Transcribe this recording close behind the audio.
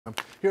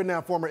Here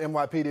now, former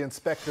NYPD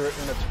inspector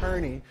and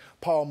attorney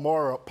Paul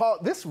Mauro. Paul,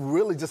 this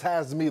really just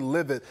has me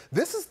livid.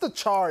 This is the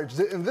charge,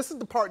 and this is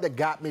the part that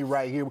got me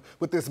right here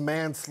with this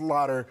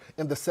manslaughter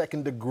in the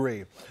second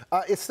degree.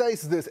 It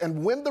states this: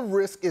 and when the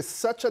risk is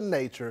such a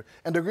nature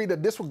and degree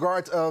that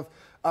disregards of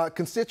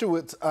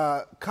constituents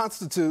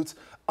constitutes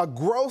a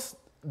gross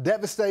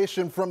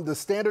devastation from the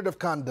standard of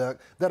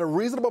conduct that a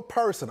reasonable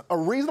person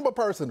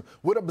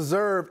would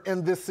observe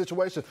in this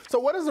situation. So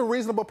what is a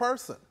reasonable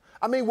person?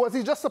 I mean, was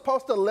he just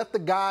supposed to let the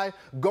guy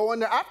go in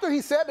there? After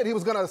he said that he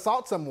was going to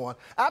assault someone,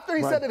 after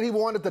he said that he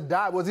wanted to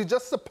die, was he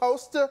just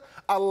supposed to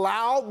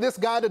allow this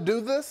guy to do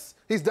this?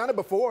 He's done it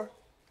before.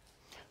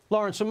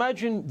 Lawrence,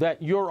 imagine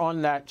that you're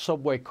on that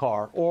subway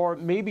car, or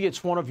maybe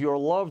it's one of your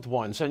loved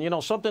ones. And, you know,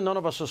 something none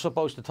of us are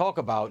supposed to talk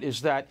about is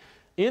that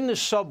in the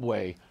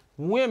subway,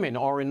 women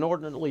are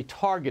inordinately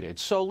targeted.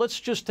 So let's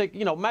just take,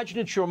 you know, imagine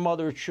it's your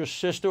mother, it's your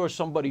sister, or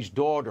somebody's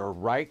daughter,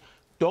 right?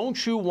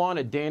 Don't you want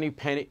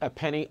a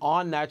Penny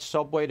on that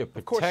subway to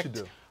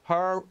protect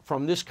her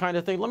from this kind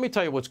of thing? Let me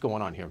tell you what's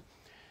going on here.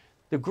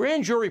 The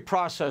grand jury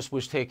process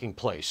was taking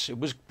place. It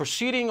was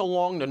proceeding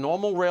along the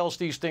normal rails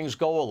these things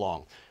go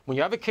along. When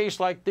you have a case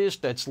like this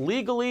that's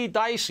legally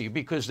dicey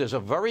because there's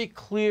a very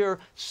clear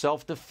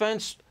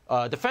self-defense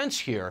defense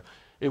here,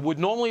 it would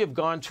normally have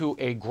gone to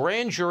a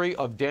grand jury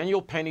of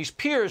Daniel Penny's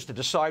peers to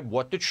decide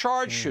what the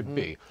charge should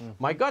be.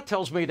 My gut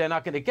tells me they're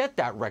not going to get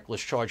that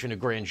reckless charge in a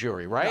grand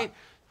jury, right? No.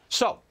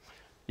 So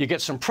you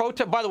get some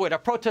protest. By the way,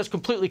 that protest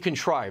completely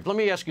contrived. Let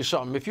me ask you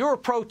something. If you're a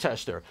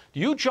protester, do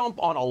you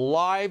jump on a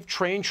live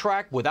train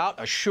track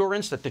without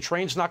assurance that the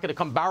train's not going to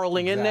come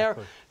barreling in there?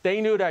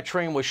 They knew that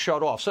train was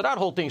shut off. So that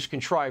whole thing's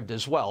contrived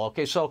as well.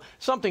 Okay, so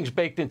something's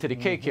baked into the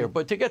cake here.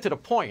 But to get to the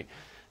point,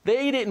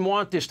 they didn't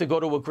want this to go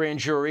to a grand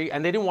jury,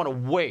 and they didn't want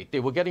to wait.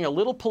 They were getting a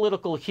little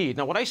political heat.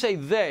 Now, when I say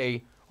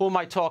they, who am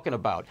I talking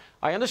about?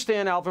 I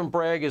understand Alvin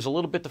Bragg is a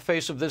little bit the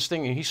face of this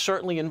thing, and he's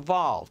certainly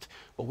involved.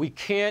 But we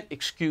can't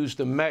excuse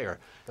the mayor.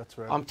 That's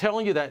right. I'm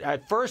telling you that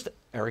at first,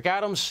 Eric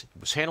Adams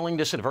was handling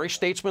this in a very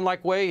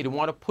statesmanlike way. He didn't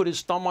want to put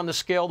his thumb on the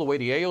scale the way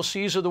the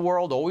AOCs of the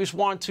world always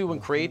want to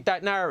and create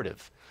that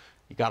narrative.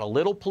 You got a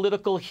little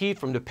political heat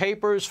from the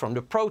papers, from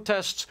the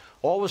protests.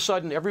 All of a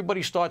sudden,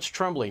 everybody starts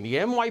trembling. The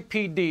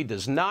NYPD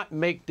does not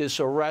make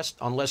this arrest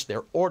unless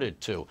they're ordered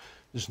to.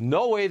 There's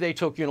no way they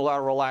took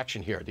unilateral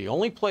action here. The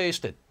only place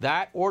that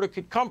that order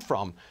could come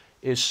from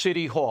is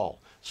City Hall.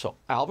 So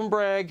Alvin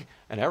Bragg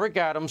and Eric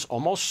Adams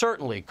almost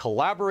certainly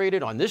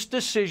collaborated on this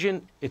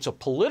decision. It's a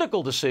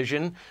political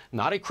decision,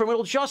 not a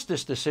criminal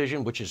justice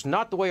decision, which is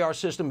not the way our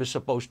system is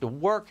supposed to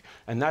work,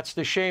 and that's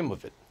the shame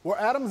of it. Well,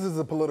 Adams is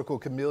a political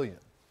chameleon,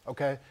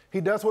 okay? He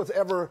does what's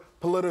ever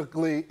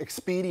politically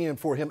expedient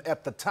for him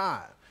at the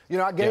time. You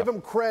know, I gave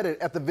him credit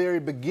at the very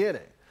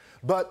beginning.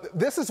 But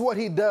this is what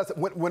he does.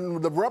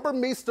 When the rubber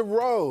meets the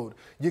road,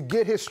 you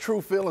get his true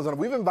feelings on it.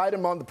 We've invited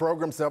him on the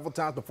program several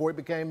times before he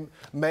became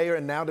mayor,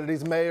 and now that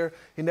he's mayor,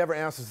 he never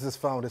answers his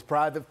phone, his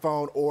private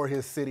phone or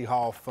his City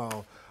Hall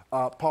phone.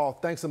 Paul,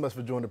 thanks so much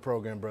for joining the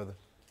program, brother.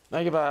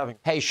 Thank you for having me.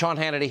 Hey, Sean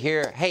Hannity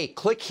here. Hey,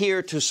 click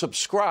here to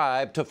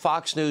subscribe to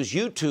Fox News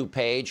YouTube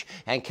page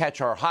and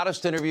catch our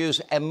hottest interviews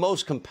and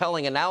most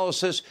compelling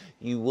analysis.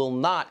 You will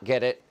not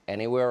get it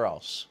anywhere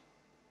else.